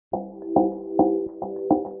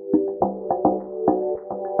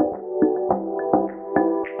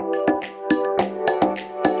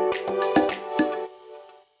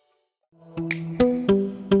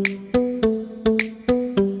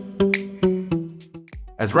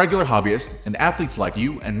As regular hobbyists and athletes like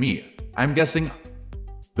you and me, I'm guessing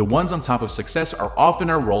the ones on top of success are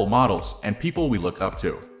often our role models and people we look up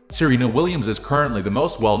to. Serena Williams is currently the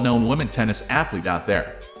most well-known women's tennis athlete out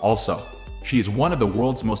there. Also, she is one of the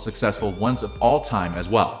world's most successful ones of all time as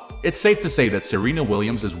well. It's safe to say that Serena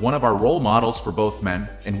Williams is one of our role models for both men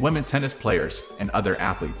and women tennis players and other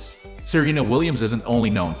athletes. Serena Williams isn't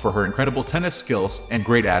only known for her incredible tennis skills and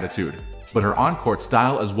great attitude, but her on-court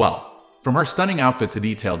style as well. From her stunning outfit to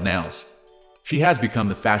detailed nails, she has become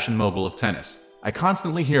the fashion mogul of tennis. I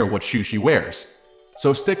constantly hear what shoe she wears.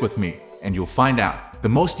 So stick with me, and you'll find out. The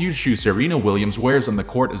most used shoe Serena Williams wears on the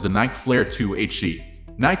court is the Nike Flare 2 HC.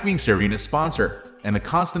 Nike being Serena's sponsor, and the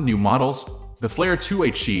constant new models, the Flare 2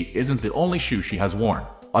 HC isn't the only shoe she has worn.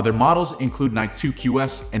 Other models include Nike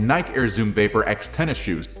 2QS and Nike Air Zoom Vapor X tennis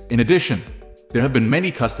shoes. In addition, there have been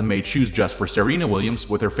many custom-made shoes just for Serena Williams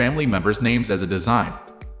with her family members' names as a design,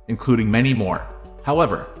 including many more.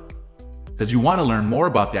 However, as you want to learn more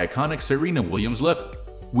about the iconic Serena Williams look,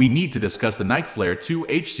 we need to discuss the Nike Flare 2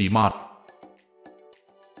 HC model.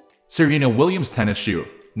 Serena Williams tennis shoe,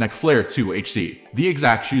 Nike Flare 2 HC. The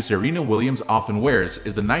exact shoe Serena Williams often wears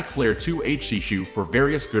is the Nike Flare 2 HC shoe for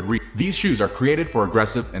various good reasons. These shoes are created for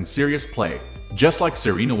aggressive and serious play, just like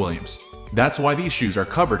Serena Williams. That's why these shoes are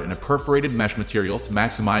covered in a perforated mesh material to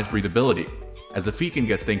maximize breathability, as the feet can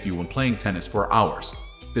get stinky when playing tennis for hours.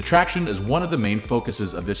 The traction is one of the main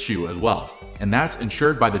focuses of this shoe as well, and that's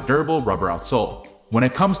ensured by the durable rubber outsole. When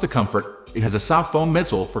it comes to comfort, it has a soft foam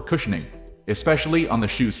midsole for cushioning, especially on the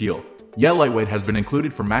shoe's heel. Yet lightweight has been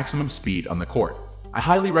included for maximum speed on the court. I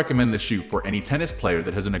highly recommend this shoe for any tennis player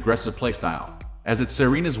that has an aggressive playstyle, as it's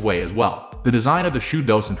Serena's way as well. The design of the shoe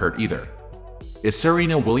doesn't hurt either. Is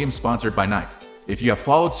Serena Williams sponsored by Nike? If you have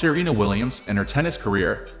followed Serena Williams and her tennis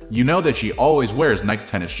career, you know that she always wears Nike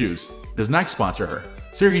tennis shoes. Does Nike sponsor her?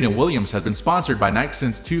 Serena Williams has been sponsored by Nike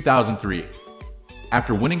since 2003.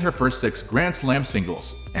 After winning her first 6 Grand Slam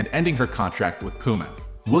singles and ending her contract with Puma,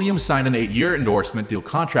 Williams signed an 8-year endorsement deal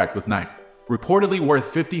contract with Nike, reportedly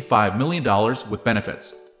worth $55 million with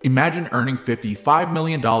benefits. Imagine earning $55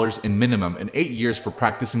 million in minimum in 8 years for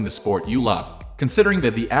practicing the sport you love. Considering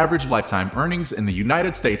that the average lifetime earnings in the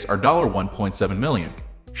United States are $1.7 million,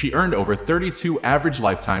 she earned over 32 average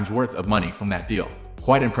lifetimes worth of money from that deal.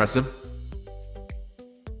 Quite impressive.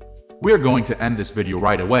 We are going to end this video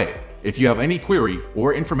right away. If you have any query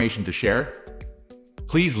or information to share,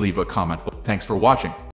 please leave a comment. Thanks for watching.